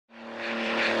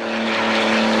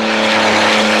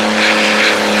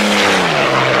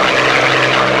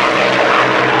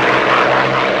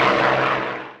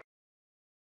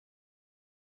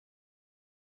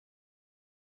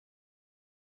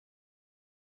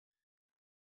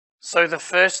So the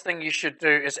first thing you should do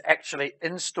is actually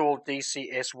install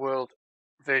DCS World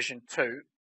version 2.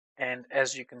 And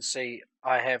as you can see,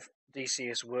 I have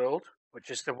DCS World,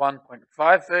 which is the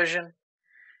 1.5 version,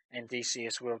 and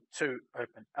DCS World 2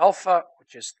 Open Alpha,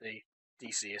 which is the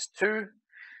DCS 2,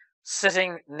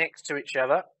 sitting next to each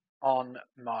other on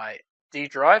my D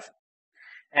drive.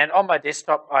 And on my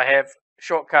desktop, I have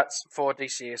shortcuts for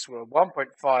DCS World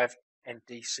 1.5 and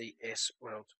DCS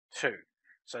World 2.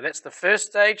 So that's the first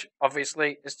stage,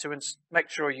 obviously, is to make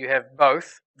sure you have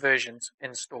both versions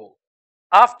installed.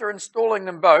 After installing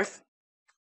them both,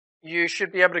 you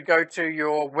should be able to go to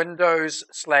your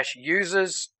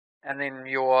Windows/users and then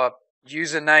your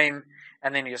username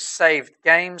and then your saved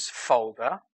games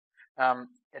folder.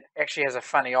 It actually has a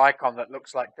funny icon that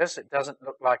looks like this. It doesn't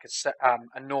look like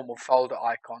a normal folder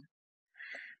icon.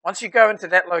 Once you go into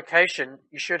that location,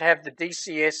 you should have the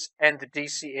DCS and the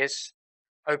DCS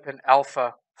Open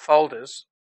Alpha folders.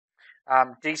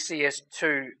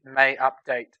 DCS2 may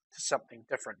update to something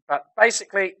different, but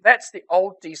basically that's the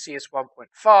old DCS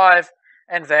 1.5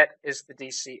 and that is the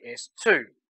DCS2.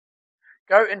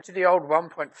 Go into the old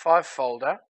 1.5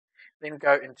 folder, then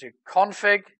go into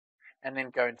config and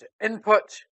then go into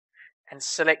input and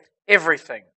select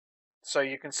everything. So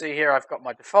you can see here I've got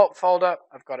my default folder,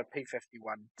 I've got a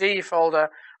P51D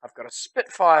folder, I've got a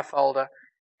Spitfire folder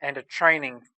and a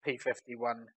training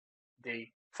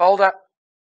P51D folder.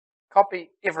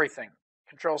 Copy everything.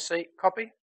 Control C,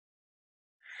 copy.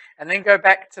 And then go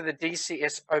back to the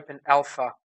DCS Open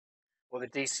Alpha or the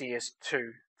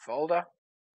DCS2 folder.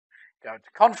 Go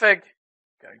to config,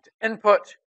 go to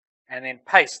input, and then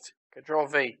paste. Control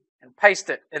V and paste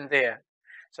it in there.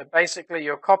 So basically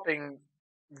you're copying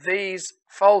these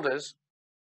folders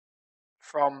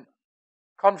from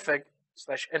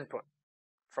config/input.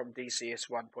 From DCS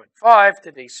 1.5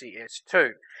 to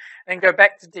DCS2. Then go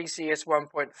back to DCS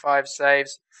 1.5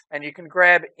 saves and you can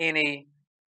grab any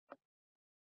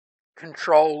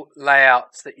control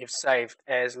layouts that you've saved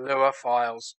as Lua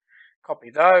files. Copy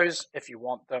those if you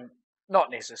want them, not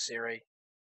necessary.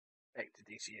 Back to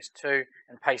DCS2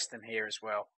 and paste them here as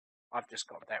well. I've just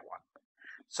got that one.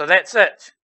 So that's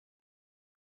it.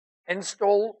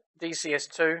 Install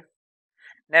DCS2,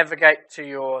 navigate to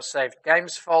your saved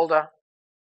games folder,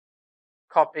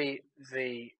 copy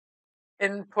the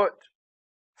input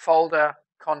folder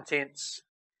contents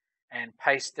and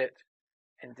paste it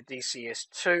in the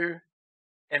DCS2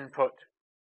 input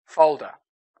folder.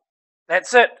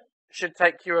 That's it. Should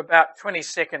take you about 20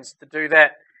 seconds to do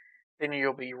that. Then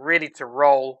you'll be ready to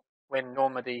roll when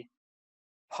Normandy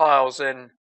piles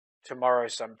in tomorrow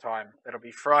sometime. That'll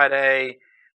be Friday,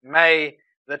 May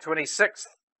the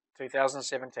 26th,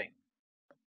 2017.